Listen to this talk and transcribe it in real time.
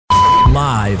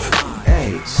Live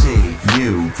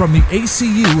ACU. from the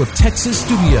ACU of Texas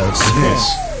Studios.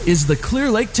 This is the Clear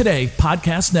Lake Today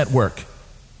Podcast Network.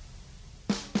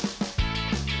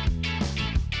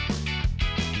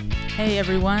 Hey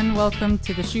everyone, welcome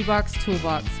to the Shoebox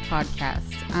Toolbox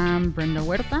Podcast. I'm Brenda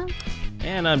Huerta.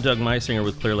 And I'm Doug Meisinger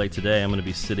with Clear Lake Today. I'm going to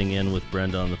be sitting in with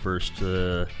Brenda on the first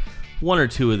one or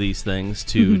two of these things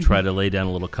to try to lay down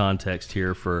a little context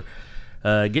here for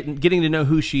getting to know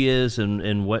who she is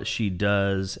and what she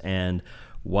does and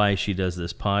why she does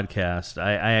this podcast.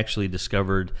 I actually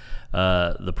discovered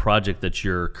the project that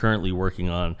you're currently working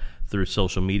on through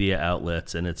social media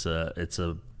outlets, and it's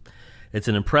an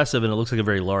impressive and it looks like a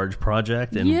very large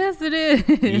project. And yes, it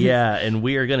is. Yeah, and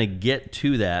we are going to get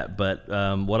to that. But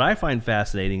what I find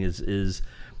fascinating is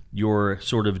your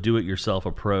sort of do-it-yourself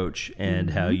approach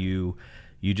and how you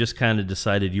just kind of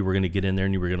decided you were going to get in there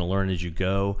and you were going to learn as you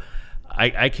go.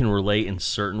 I can relate in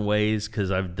certain ways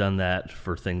because I've done that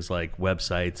for things like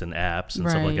websites and apps and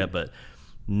stuff like that, but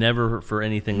never for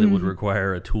anything that would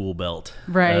require a tool belt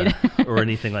or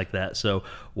anything like that. So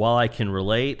while I can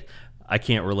relate, I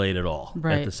can't relate at all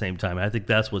at the same time. I think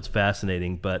that's what's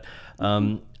fascinating. But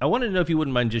I wanted to know if you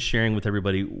wouldn't mind just sharing with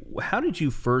everybody, how did you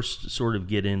first sort of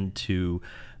get into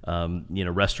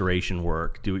restoration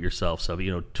work, do-it-yourself stuff,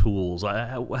 tools?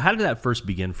 How did that first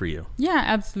begin for you? Yeah,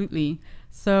 absolutely.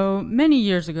 So many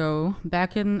years ago,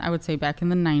 back in the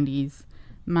 90s,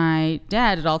 my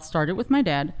dad, it all started with my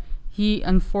dad. He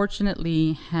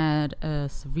unfortunately had a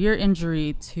severe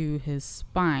injury to his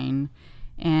spine,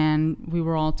 and we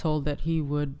were all told that he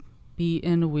would be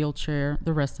in a wheelchair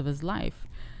the rest of his life.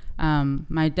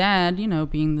 My dad,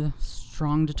 being the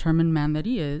strong, determined man that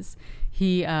he is,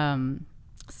 he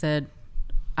said,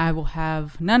 I will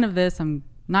have none of this. I'm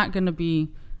not going to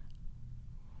be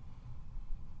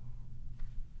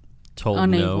told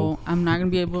unable. No. I'm not going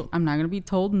to be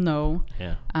told no.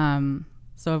 Yeah.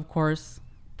 So of course,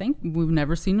 we've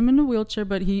never seen him in a wheelchair,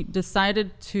 but he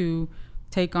decided to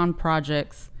take on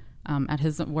projects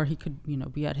where he could,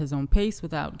 be at his own pace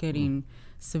without getting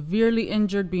severely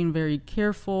injured, being very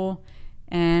careful.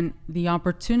 And the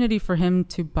opportunity for him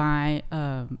to buy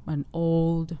an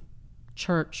old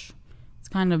church, it's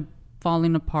kind of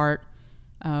falling apart,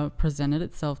 presented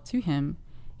itself to him.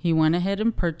 He went ahead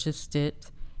and purchased it.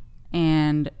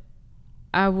 And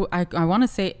I want to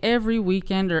say every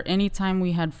weekend or any time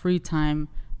we had free time,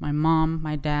 my mom,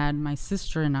 my dad, my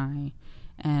sister and I,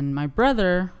 and my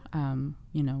brother,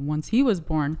 once he was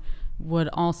born, would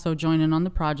also join in on the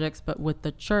projects. But with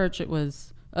the church, it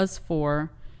was us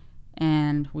four,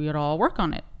 and we would all work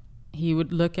on it. He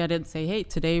would look at it and say, hey,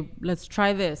 today, let's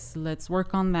try this. Let's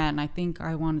work on that. And I think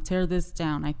I want to tear this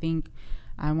down. I think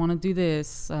I want to do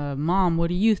this. Mom, what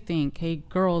do you think? Hey,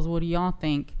 girls, what do y'all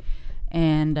think?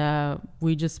 And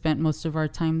we just spent most of our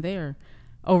time there.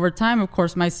 Over time, of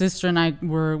course, my sister and I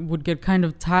would get kind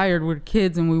of tired with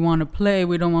kids, and we want to play.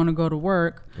 We don't want to go to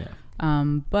work. Yeah.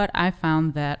 But I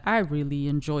found that I really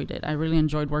enjoyed it. I really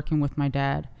enjoyed working with my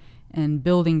dad and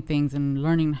building things and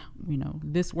learning,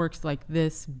 this works like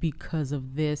this because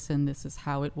of this, and this is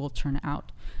how it will turn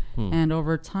out. And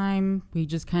over time, we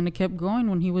just kind of kept going.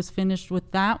 When he was finished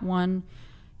with that one,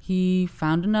 he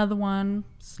found another one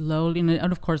slowly.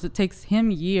 And of course, it takes him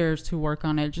years to work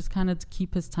on it, just kind of to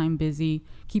keep his time busy,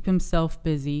 keep himself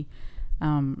busy.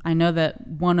 I know that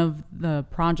one of the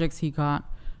projects he got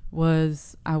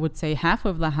was, I would say, half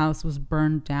of the house was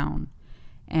burned down.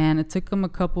 And it took him a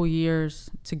couple years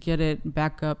to get it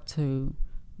back up to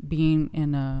being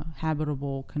in a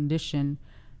habitable condition.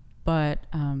 But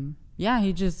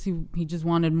he just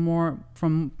wanted more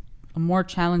more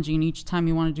challenging each time.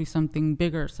 He wanted to do something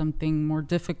bigger, something more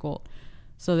difficult,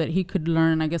 so that he could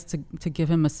learn, I guess, to give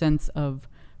him a sense of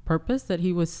purpose, that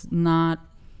he was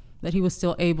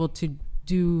still able to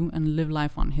do and live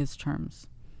life on his terms.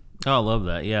 Oh, I love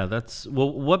that. Yeah,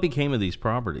 what became of these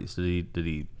properties? Did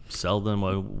he sell them?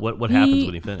 What happens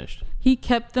when he finished? He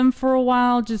kept them for a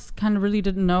while, just kind of really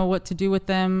didn't know what to do with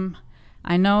them.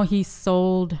 I know he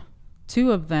sold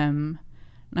 2 of them.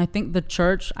 And I think the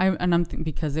church,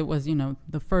 because it was,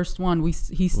 the first one,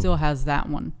 he still has that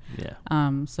one.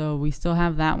 Yeah. So we still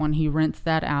have that one. He rents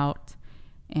that out.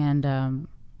 And,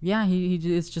 he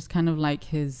is just kind of like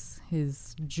his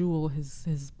jewel,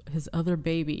 his other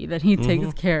baby that he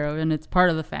takes care of. And it's part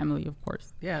of the family, of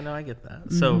course. Yeah, no, I get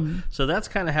that. So that's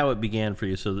kind of how it began for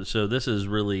you. So this is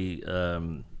really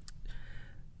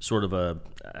sort of a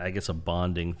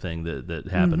bonding thing that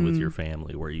happened with your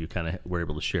family, where you kind of were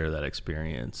able to share that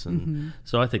experience. And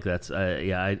so I think that's,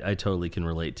 I totally can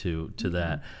relate to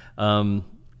that.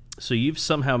 So you've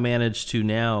somehow managed to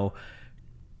now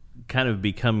kind of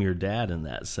become your dad in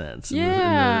that sense.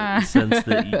 Yeah. In the sense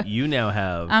that you now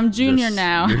have. I'm junior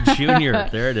now. You're junior.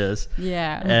 There it is.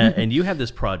 Yeah. And you have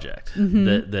this project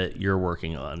that you're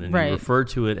working on, and Right. you refer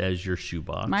to it as your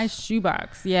shoebox. My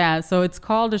shoebox. Yeah. So it's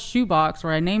called a shoebox,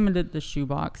 or I named it the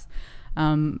shoebox.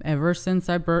 Ever since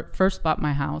I first bought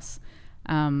my house,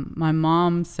 my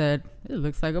mom said, it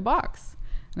looks like a box.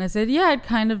 And I said, yeah, it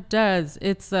kind of does.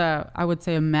 It's I would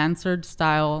say a mansard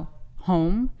style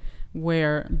home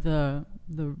where the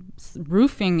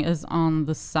roofing is on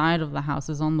the side of the house,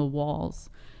 is on the walls.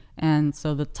 And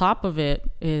so the top of it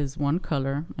is one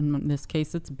color, and in this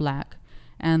case it's black,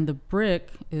 and the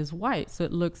brick is white. So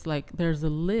it looks like there's a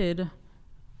lid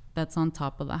that's on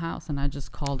top of the house, and I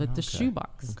just called it the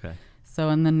shoebox. Okay. So,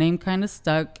 and the name kind of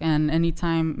stuck, and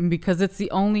anytime, because it's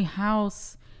the only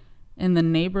house in the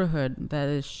neighborhood that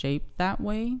is shaped that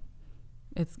way,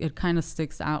 it kind of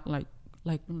sticks out like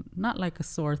not like a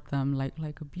sore thumb,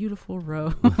 like a beautiful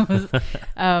rose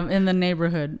in the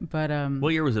neighborhood. But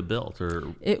what year was it built? Or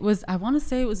it was, I want to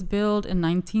say it was built in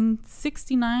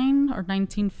 1969 or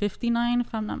 1959,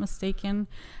 if I'm not mistaken.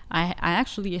 I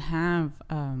actually have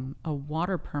a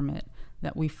water permit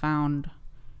that we found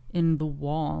in the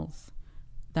walls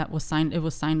that was signed. It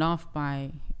was signed off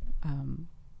by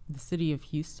the city of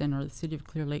Houston, or the city of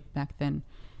Clear Lake back then.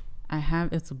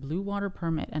 It's a blue water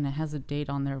permit, and it has a date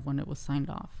on there of when it was signed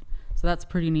off. So that's a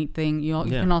pretty neat thing. You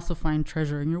can also find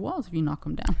treasure in your walls if you knock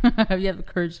them down. If you have the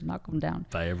courage to knock them down.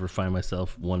 if I ever find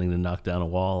myself wanting to knock down a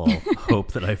wall, I'll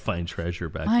hope that I find treasure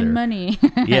back there. Find money.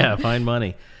 Yeah, find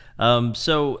money.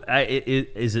 So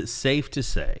is it safe to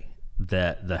say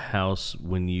that the house,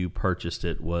 when you purchased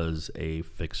it, was a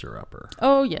fixer-upper?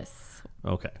 Oh, yes.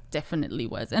 Okay. Definitely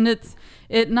was. And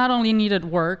it not only needed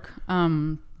work,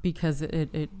 because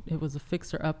it was a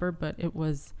fixer-upper, but there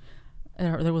was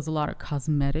a lot of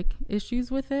cosmetic issues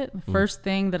with it. The first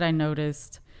thing that I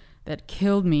noticed that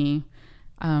killed me,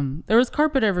 there was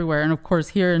carpet everywhere. And of course,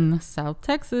 here in South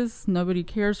Texas, nobody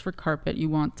cares for carpet. You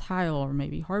want tile or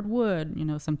maybe hardwood,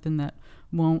 something that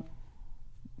won't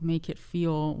make it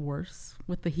feel worse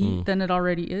with the heat than it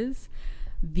already is.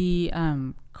 The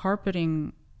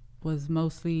carpeting was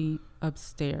mostly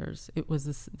upstairs. It was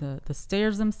the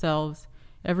stairs themselves,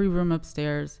 every room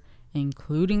upstairs,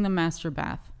 including the master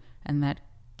bath. And that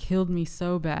killed me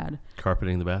so bad.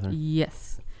 Carpeting the bathroom?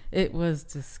 Yes. It was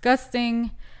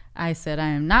disgusting. I said, I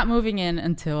am not moving in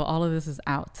until all of this is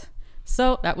out.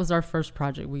 So that was our first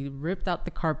project. We ripped out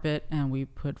the carpet and we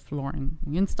put flooring.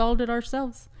 We installed it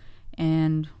ourselves.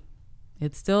 And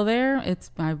it's still there.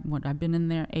 I've been in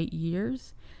there 8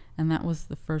 years. And that was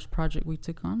the first project we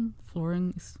took on.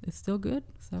 Flooring is still good.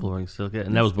 So Flooring's still good.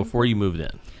 And that was before you moved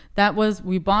in?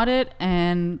 We bought it,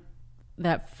 and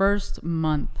that first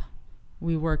month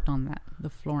we worked on the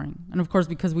flooring. And of course,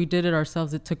 because we did it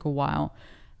ourselves, it took a while.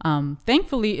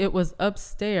 Thankfully, it was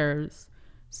upstairs,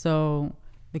 so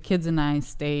the kids and I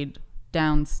stayed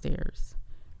downstairs.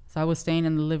 So I was staying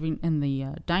in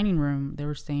the dining room. They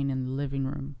were staying in the living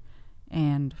room,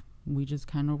 and we just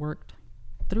kind of worked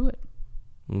through it.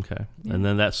 Okay. Yeah. And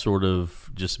then that sort of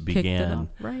just began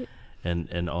right.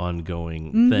 an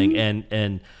ongoing thing.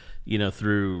 And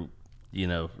through,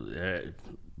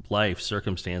 life,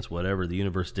 circumstance, whatever, the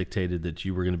universe dictated that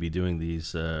you were going to be doing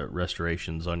these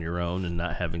restorations on your own and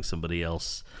not having somebody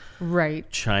else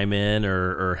chime in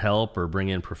or help or bring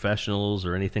in professionals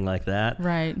or anything like that.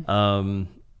 Right.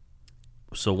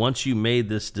 So once you made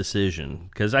this decision,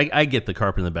 because I get the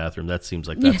carpet in the bathroom, that seems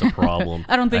like that's a problem.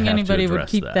 I don't think anybody would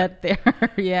keep that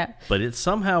there. Yeah. But it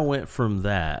somehow went from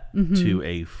that to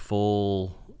a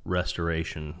full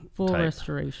restoration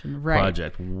restoration, right?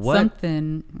 Project. What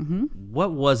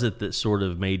was it that sort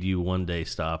of made you one day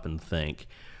stop and think,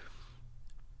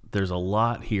 there's a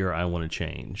lot here I want to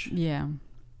change? Yeah.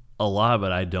 A lot of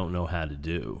it I don't know how to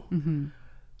do.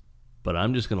 But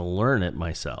I'm just going to learn it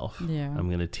myself. Yeah. I'm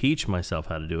going to teach myself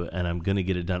how to do it, and I'm going to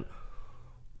get it done.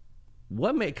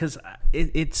 Because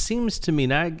it seems to me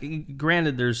now,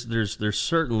 granted, there's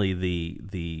certainly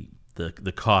the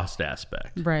cost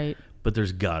aspect, right? But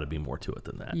there's got to be more to it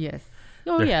than that. Yes.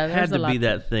 There had to be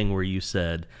that thing where you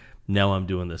said, "No, I'm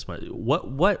doing this."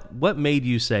 What made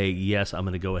you say, "Yes, I'm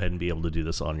going to go ahead and be able to do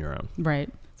this on your own"?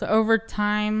 Right. So over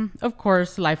time, of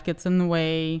course, life gets in the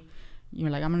way. You're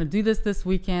like, I'm going to do this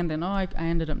weekend. And I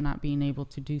ended up not being able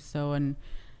to do so. And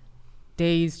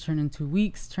days turn into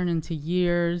weeks, turn into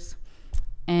years.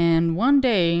 And one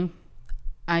day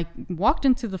I walked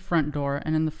into the front door,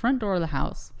 and in the front door of the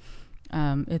house,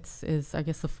 it's I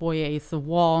guess the foyer, it's the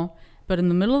wall. But in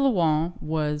the middle of the wall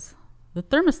was the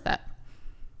thermostat.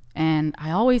 And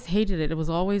I always hated it. It was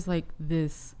always like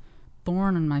this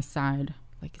thorn in my side.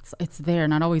 Like it's there.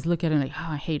 And I'd always look at it like,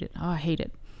 oh, I hate it. Oh, I hate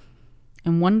it.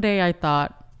 And one day I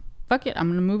thought, fuck it, I'm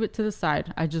going to move it to the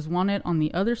side. I just want it on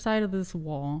the other side of this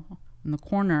wall, in the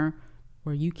corner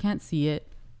where you can't see it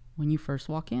when you first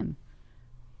walk in.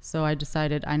 So I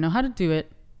decided, I know how to do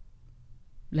it.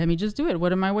 Let me just do it.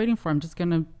 What am I waiting for? I'm just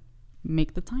going to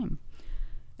make the time.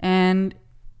 And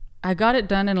I got it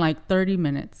done in like 30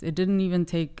 minutes. It didn't even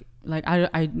take, like,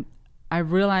 I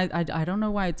realized, I don't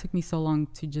know why it took me so long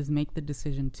to just make the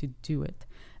decision to do it.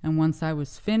 And once I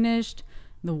was finished,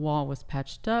 the wall was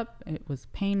patched up, it was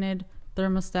painted,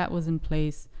 thermostat was in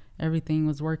place, everything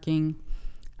was working.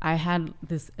 I had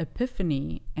this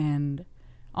epiphany and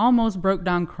almost broke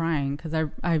down crying because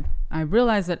I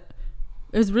realized that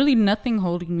there's really nothing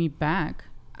holding me back.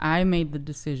 I made the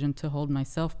decision to hold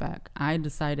myself back. I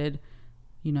decided,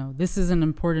 this isn't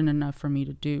important enough for me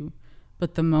to do.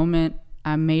 But the moment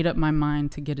I made up my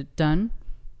mind to get it done,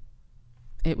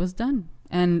 it was done.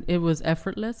 And it was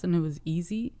effortless and it was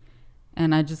easy.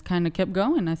 And I just kind of kept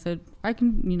going. I said, I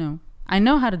can, I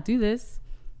know how to do this.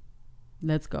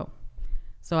 Let's go.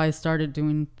 So I started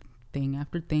doing thing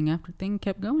after thing after thing,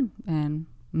 kept going. And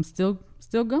I'm still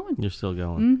going. You're still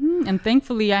going. Mm-hmm. And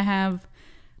thankfully I have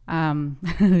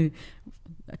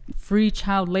free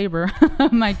child labor.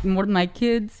 my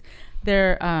kids,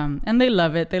 they're and they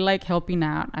love it. They like helping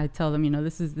out. I tell them,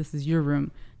 this is your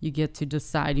room. You get to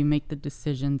decide. You make the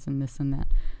decisions and this and that.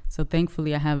 So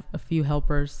thankfully I have a few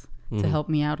helpers to help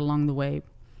me out along the way.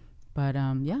 But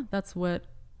yeah, that's what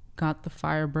got the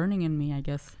fire burning in me, I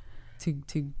guess,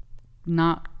 to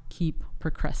not keep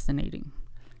procrastinating.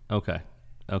 Okay.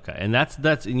 And that's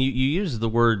and you use the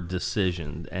word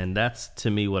decision, and that's to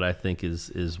me what I think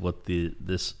is what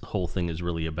this whole thing is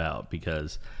really about,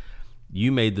 because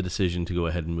you made the decision to go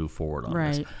ahead and move forward on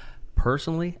this.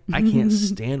 Personally, I can't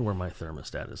stand where my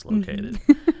thermostat is located.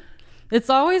 It's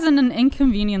always in an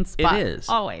inconvenient spot. It is.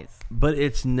 Always. But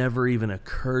it's never even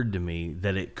occurred to me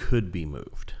that it could be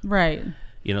moved. Right.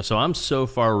 So I'm so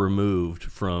far removed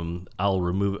from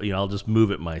I'll just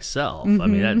move it myself. I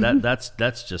mean,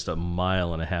 that's just a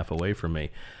mile and a half away from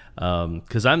me.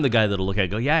 Because I'm the guy that'll look at it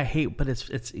and go, yeah, I hate, but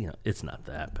it's not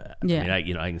that bad. Yeah. I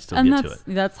mean, I can still get to it.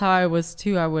 That's how I was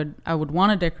too. I would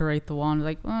want to decorate the wall and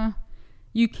like,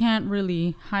 you can't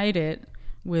really hide it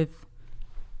with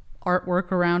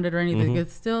artwork around it or anything.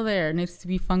 It's still there. It needs to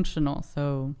be functional.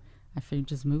 So I figured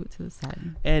just move it to the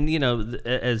side. And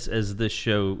as this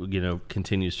show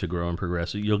continues to grow and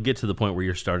progress, you'll get to the point where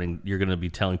you're going to be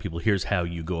telling people, here's how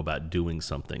you go about doing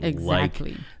something like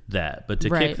that. But to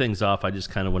kick things off, I just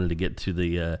kind of wanted to get to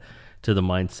the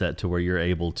mindset to where you're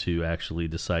able to actually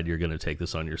decide you're going to take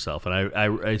this on yourself. And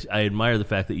I admire the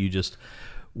fact that you just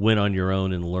went on your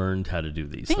own and learned how to do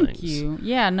these things. Thank you.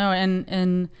 Yeah, no,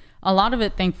 and a lot of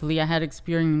it, thankfully, I had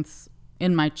experience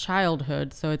in my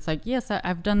childhood. So it's like, yes,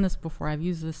 I've done this before. I've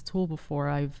used this tool before.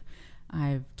 I've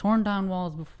torn down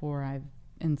walls before. I've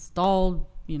installed,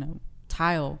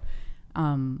 tile.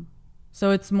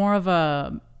 So it's more of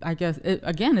a, I guess,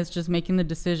 it's just making the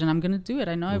decision. I'm going to do it.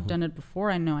 I know I've done it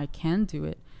before. I know I can do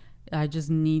it. I just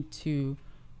need to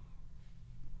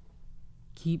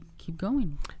keep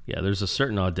going. Yeah, there's a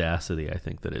certain audacity, I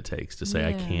think, that it takes to say,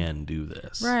 I can do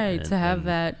this. Right, to have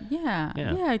that,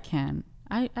 I can.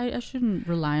 I shouldn't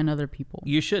rely on other people.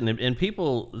 You shouldn't. And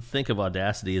people think of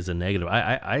audacity as a negative.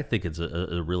 I think it's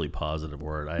a really positive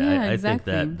word. I think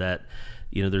that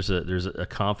there's a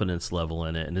confidence level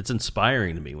in it, and it's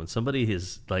inspiring to me when somebody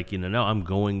is like, no, I'm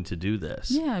going to do this.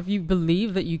 Yeah, if you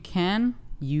believe that you can,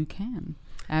 you can.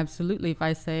 Absolutely. If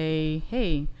I say,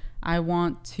 hey, I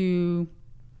want to,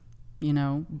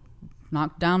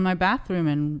 knock down my bathroom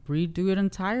and redo it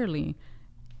entirely,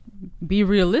 be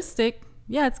realistic.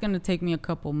 Yeah, it's going to take me a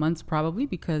couple months probably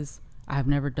because I've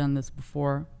never done this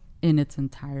before in its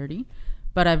entirety.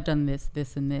 But I've done this,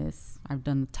 and this. I've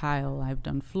done the tile. I've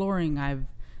done flooring. I've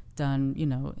done,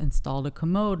 installed a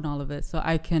commode and all of it. So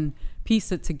I can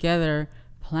piece it together,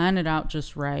 plan it out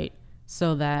just right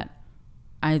so that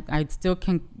I still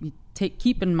can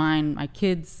keep in mind my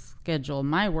kids' schedule,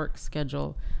 my work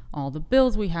schedule, all the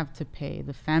bills we have to pay,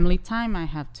 the family time I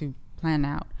have to plan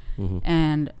out.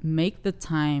 And make the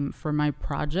time for my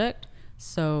project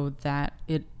so that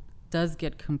it does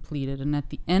get completed. And at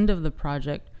the end of the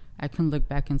project, I can look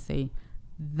back and say,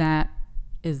 that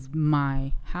is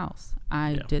my house.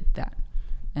 I did that.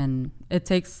 And it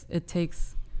takes,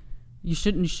 you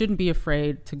shouldn't be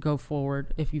afraid to go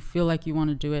forward. If you feel like you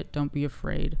want to do it, don't be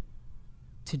afraid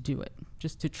to do it,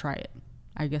 just to try it.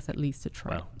 I guess at least to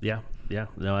try it. Yeah.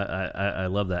 No, I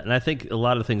love that. And I think a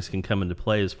lot of things can come into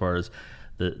play as far as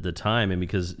the time, and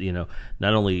because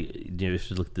not only if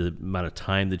you look at the amount of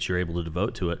time that you're able to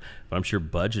devote to it, but I'm sure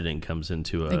budgeting comes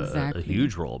into a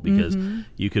huge role, because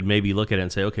you could maybe look at it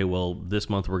and say, okay, well, this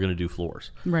month we're going to do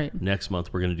floors, right? Next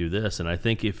month we're going to do this, and I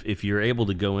think if you're able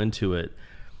to go into it,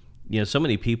 so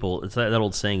many people, it's that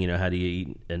old saying, how do you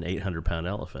eat an 800-pound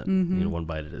elephant? One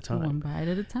bite at a time. One bite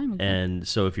at a time. Exactly. And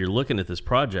so if you're looking at this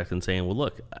project and saying, well,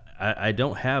 look, I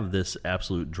don't have this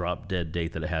absolute drop-dead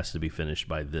date that it has to be finished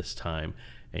by this time,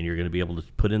 and you're going to be able to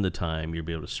put in the time, you'll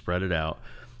be able to spread it out.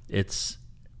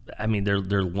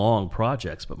 They're long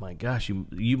projects, but my gosh,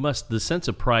 you must, the sense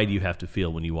of pride you have to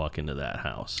feel when you walk into that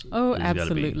house. Oh,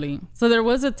 absolutely. So there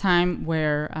was a time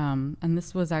where, and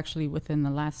this was actually within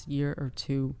the last year or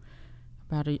two,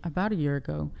 about a year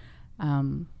ago,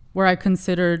 where I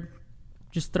considered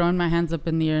just throwing my hands up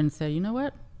in the air and say, you know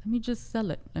what? Let me just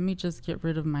sell it. Let me just get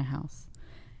rid of my house,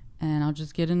 and I'll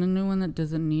just get in a new one that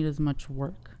doesn't need as much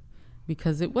work,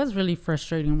 because it was really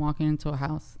frustrating walking into a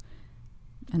house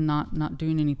and not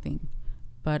doing anything.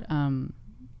 But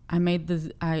I made this.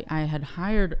 I had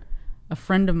hired a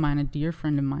friend of mine, a dear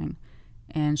friend of mine,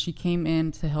 and she came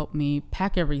in to help me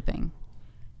pack everything,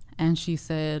 and she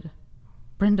said,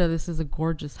 Brenda, this is a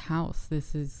gorgeous house.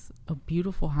 This is a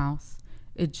beautiful house.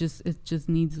 It just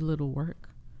needs a little work.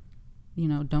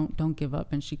 Don't give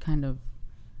up. And she kind of,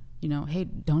 hey,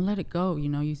 don't let it go.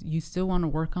 You still want to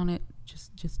work on it.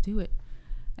 Just do it.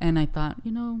 And I thought,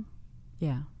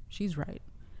 yeah, she's right.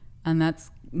 And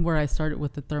that's where I started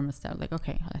with the thermostat. Like,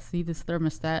 okay, I see this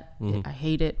thermostat. I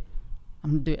hate it. I'm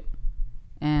gonna do it.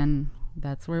 And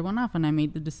that's where it went off. And I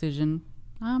made the decision,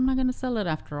 I'm not gonna sell it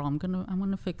after all. I'm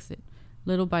gonna fix it.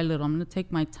 Little by little, I'm going to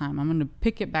take my time. I'm going to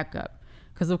pick it back up.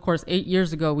 Because, of course, 8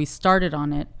 years ago, we started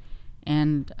on it.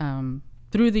 And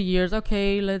through the years,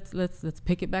 okay, let's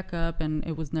pick it back up. And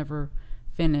it was never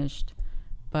finished.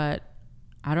 But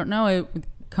I don't know,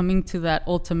 coming to that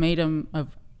ultimatum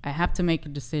of I have to make a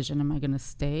decision. Am I going to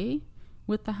stay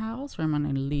with the house or am I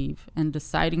going to leave? And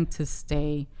deciding to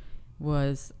stay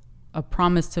was a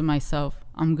promise to myself.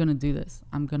 I'm going to do this.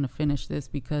 I'm going to finish this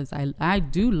because I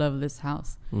do love this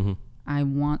house. I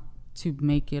want to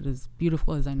make it as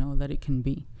beautiful as I know that it can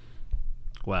be.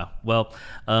 Wow. Well,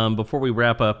 before we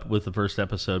wrap up with the first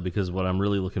episode, because what I'm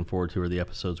really looking forward to are the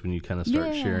episodes when you kind of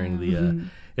start sharing the...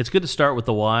 It's good to start with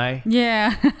the why.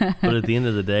 Yeah. But at the end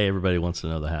of the day, everybody wants to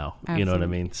know the how. Absolutely. You know what I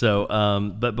mean? So,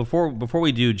 but before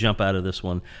we do jump out of this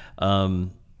one,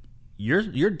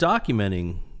 you're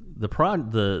documenting the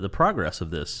progress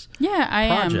of this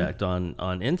project on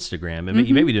Instagram. I mean,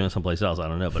 you may be doing it someplace else, I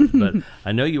don't know, but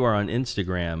I know you are on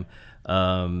Instagram.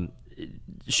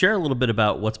 Share a little bit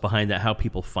about what's behind that, how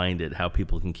people find it, how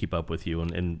people can keep up with you,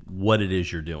 and what it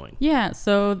is you're doing. Yeah,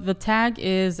 so the tag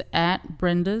is at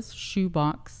Brenda's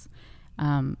Shoebox,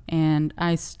 and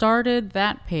I started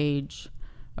that page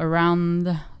around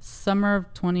the summer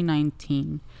of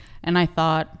 2019, and I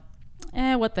thought,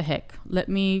 what the heck? Let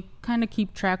me kind of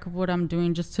keep track of what I'm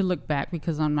doing just to look back,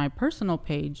 because on my personal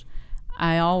page,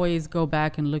 I always go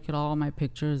back and look at all my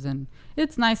pictures, and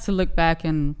it's nice to look back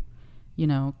and,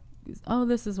 oh,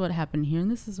 this is what happened here,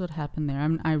 and this is what happened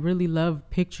there. I really love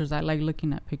pictures. I like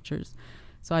looking at pictures.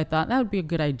 So I thought that would be a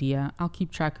good idea. I'll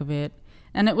keep track of it.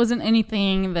 And it wasn't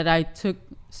anything that I took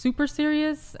super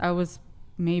serious. I was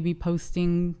maybe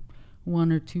posting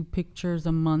 1 or 2 pictures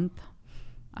a month.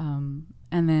 And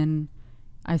then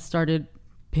I started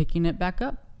picking it back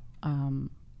up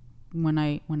when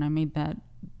I made that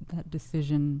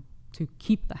decision to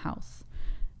keep the house.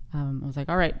 I was like,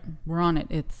 all right, we're on it.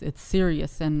 It's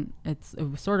serious, and it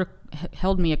sort of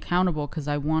held me accountable because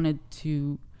I wanted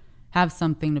to have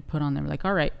something to put on there. Like,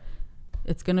 all right,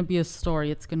 it's going to be a story.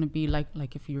 It's going to be like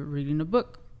if you're reading a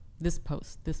book, this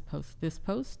post.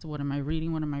 What am I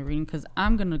reading? Because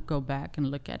I'm going to go back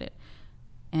and look at it,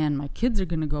 and my kids are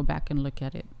going to go back and look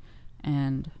at it.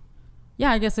 And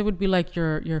yeah, I guess it would be like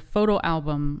your photo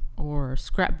album or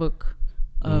scrapbook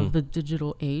of the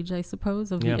digital age, I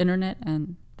suppose, of the internet.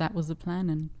 And that was the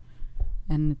plan,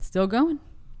 and it's still going.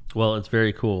 Well, it's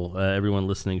very cool. Everyone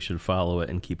listening should follow it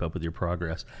and keep up with your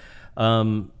progress.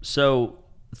 So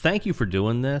thank you for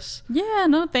doing this. Yeah,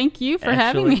 no, thank you for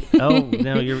having me. Oh,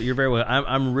 no, you're very well.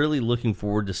 I'm really looking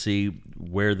forward to see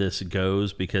where this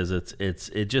goes, because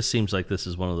it just seems like this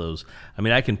is one of those. I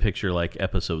mean, I can picture like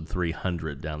episode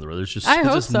 300 down the road. It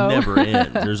just never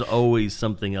ends. There's always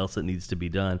something else that needs to be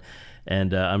done,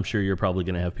 and I'm sure you're probably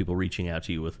going to have people reaching out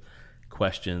to you with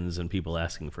questions and people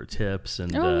asking for tips,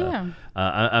 and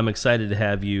I'm excited to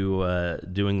have you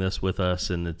doing this with us,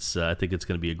 and I think it's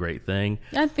going to be a great thing.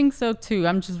 I think so too.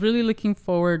 I'm just really looking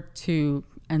forward to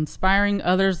inspiring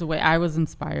others the way I was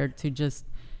inspired to just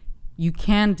you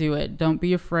can do it. Don't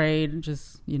be afraid.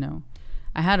 Just,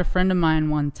 I had a friend of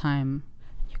mine one time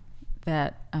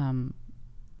that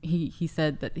he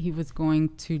said that he was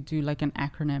going to do like an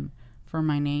acronym for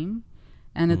my name,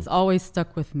 and it's always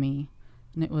stuck with me.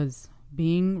 And it was,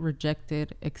 being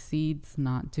rejected exceeds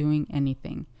not doing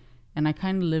anything. And I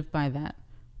kind of live by that,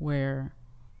 where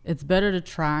it's better to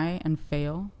try and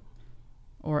fail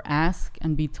or ask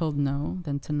and be told no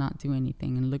than to not do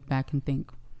anything and look back and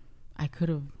think, I should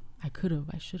have,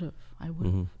 I would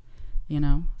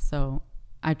have, So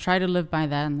I try to live by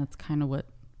that, and that's kind of what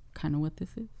this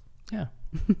is. Yeah.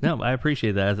 No, I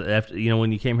appreciate that. After,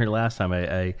 when you came here last time,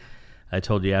 I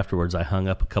told you afterwards I hung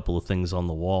up a couple of things on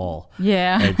the wall.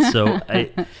 Yeah. And so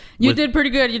you did pretty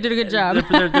good. You did a good job.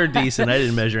 They're decent. I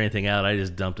didn't measure anything out. I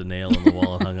just dumped a nail in the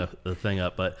wall and hung the thing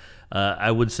up. But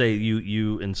I would say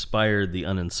you inspired the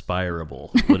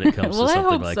uninspirable when it comes to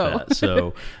something like that.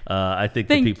 So I think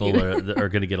the people are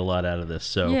going to get a lot out of this.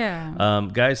 So yeah.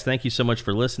 Guys, thank you so much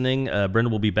for listening. Brenda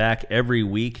will be back every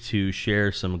week to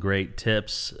share some great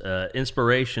tips,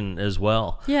 inspiration as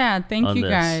well. Yeah, thank you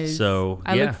guys. So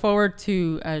I look forward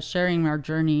to sharing our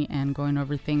journey and going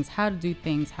over things, how to do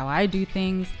things, how I do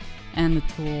things, and the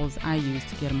tools I use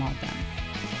to get them all done.